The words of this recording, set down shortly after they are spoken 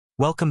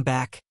Welcome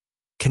back,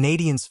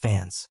 Canadiens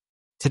fans.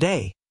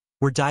 Today,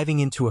 we're diving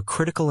into a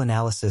critical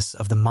analysis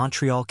of the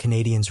Montreal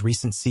Canadiens'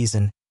 recent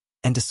season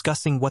and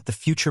discussing what the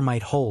future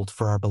might hold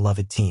for our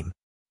beloved team.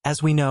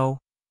 As we know,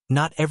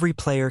 not every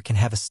player can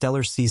have a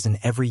stellar season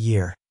every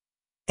year,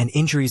 and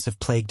injuries have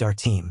plagued our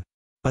team.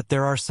 But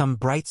there are some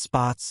bright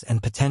spots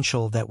and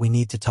potential that we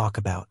need to talk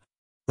about.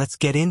 Let's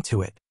get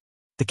into it.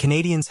 The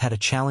Canadiens had a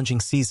challenging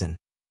season,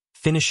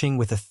 finishing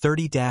with a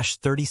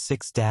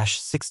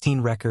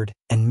 30-36-16 record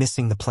and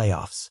missing the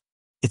playoffs.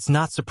 It's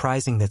not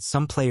surprising that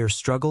some players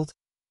struggled,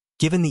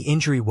 given the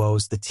injury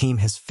woes the team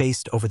has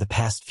faced over the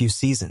past few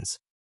seasons.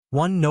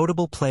 One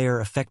notable player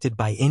affected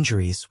by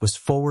injuries was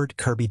forward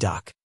Kirby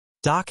Dach.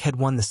 Dach had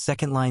won the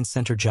second-line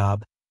center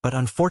job, but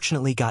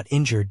unfortunately got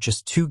injured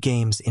just 2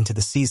 games into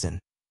the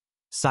season,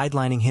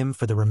 sidelining him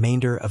for the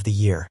remainder of the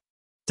year.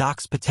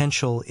 Dach's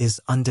potential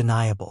is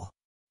undeniable.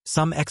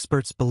 Some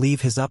experts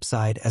believe his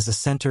upside as a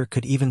center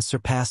could even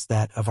surpass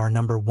that of our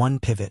number 1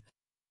 pivot,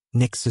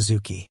 Nick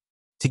Suzuki.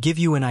 To give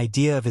you an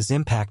idea of his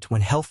impact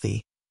when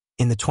healthy,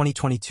 in the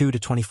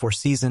 2022-24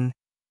 season,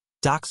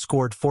 Dach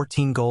scored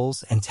 14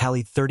 goals and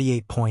tallied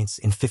 38 points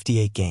in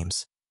 58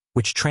 games,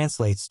 which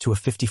translates to a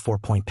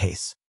 54-point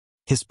pace.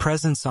 His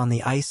presence on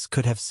the ice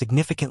could have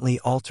significantly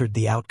altered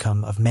the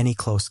outcome of many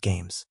close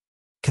games.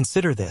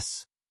 Consider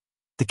this.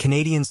 The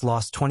Canadiens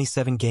lost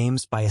 27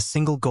 games by a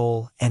single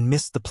goal and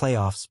missed the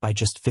playoffs by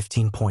just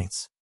 15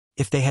 points.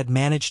 If they had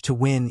managed to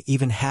win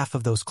even half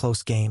of those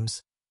close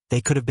games, they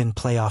could have been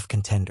playoff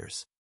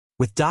contenders.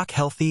 With Dach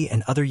healthy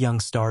and other young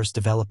stars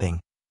developing,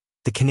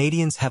 the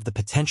Canadiens have the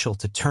potential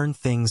to turn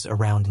things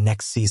around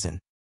next season.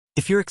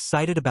 If you're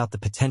excited about the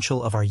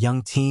potential of our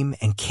young team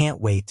and can't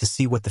wait to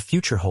see what the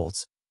future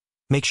holds,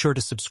 make sure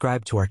to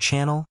subscribe to our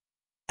channel,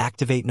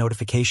 activate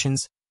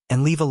notifications,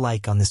 and leave a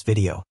like on this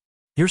video.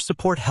 Your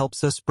support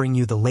helps us bring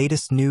you the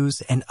latest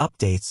news and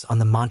updates on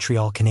the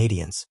Montreal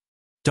Canadiens.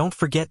 Don't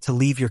forget to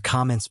leave your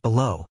comments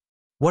below.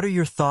 What are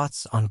your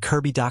thoughts on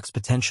Kirby Dach's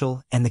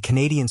potential and the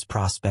Canadiens'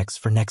 prospects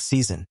for next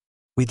season?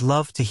 We'd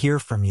love to hear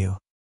from you.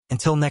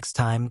 Until next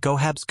time, go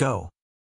Habs go!